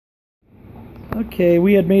Okay,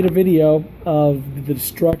 we had made a video of the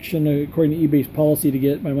destruction, according to eBay's policy, to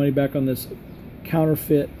get my money back on this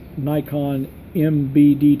counterfeit Nikon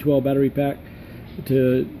Mb-D12 battery pack.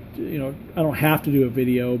 I don't have to do a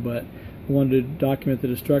video, but I wanted to document the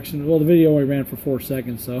destruction. Well, the video only ran for 4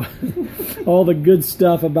 seconds, so all the good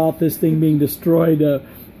stuff about this thing being destroyed,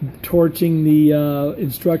 torching the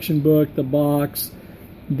instruction book, the box,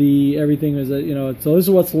 everything was, so this is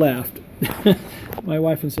what's left. My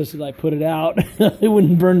wife insisted I put it out. It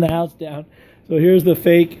wouldn't burn the house down. So here's the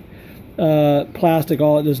fake plastic.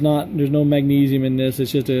 There's no magnesium in this.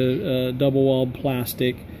 It's just a double-walled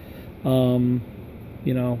plastic. It's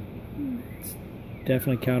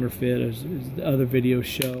definitely counterfeit, as the other videos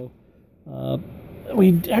show.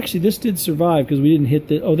 This did survive because we didn't hit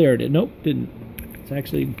the. Oh, there it is. Nope, didn't. It's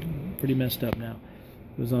actually pretty messed up now.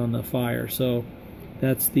 It was on the fire. So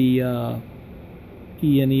that's the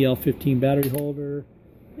ENEL15 battery holder,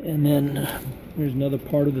 and then there's another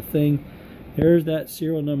part of the thing. There's that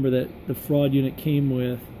serial number that the fraud unit came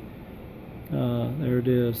with. There it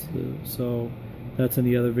is. So that's in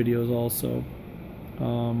the other videos also.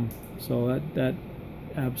 So that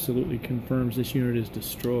absolutely confirms this unit is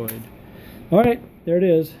destroyed. All right, there it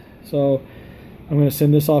is. So I'm going to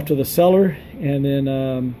send this off to the seller, and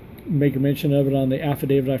then make a mention of it on the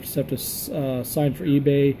affidavit I have to sign for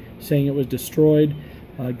eBay, saying it was destroyed.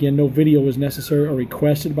 Again, no video was necessary or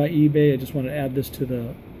requested by eBay. I just want to add this to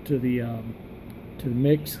the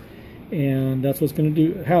mix, and that's what's going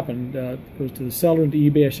to happen. It goes to the seller and to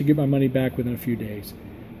eBay. I should get my money back within a few days.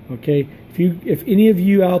 Okay, if any of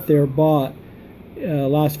you out there bought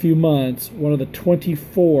last few months one of the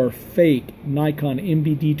 24 fake Nikon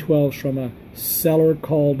Mb-D12s from a seller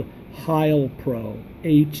called Heilpro,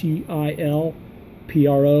 Heilpro,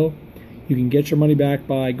 you can get your money back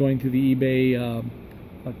by going through the eBay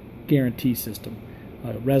guarantee system,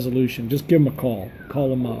 resolution. Just give them a call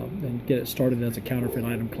them up and get it started as a counterfeit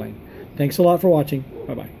item claim. Thanks a lot for watching.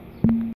 Bye bye.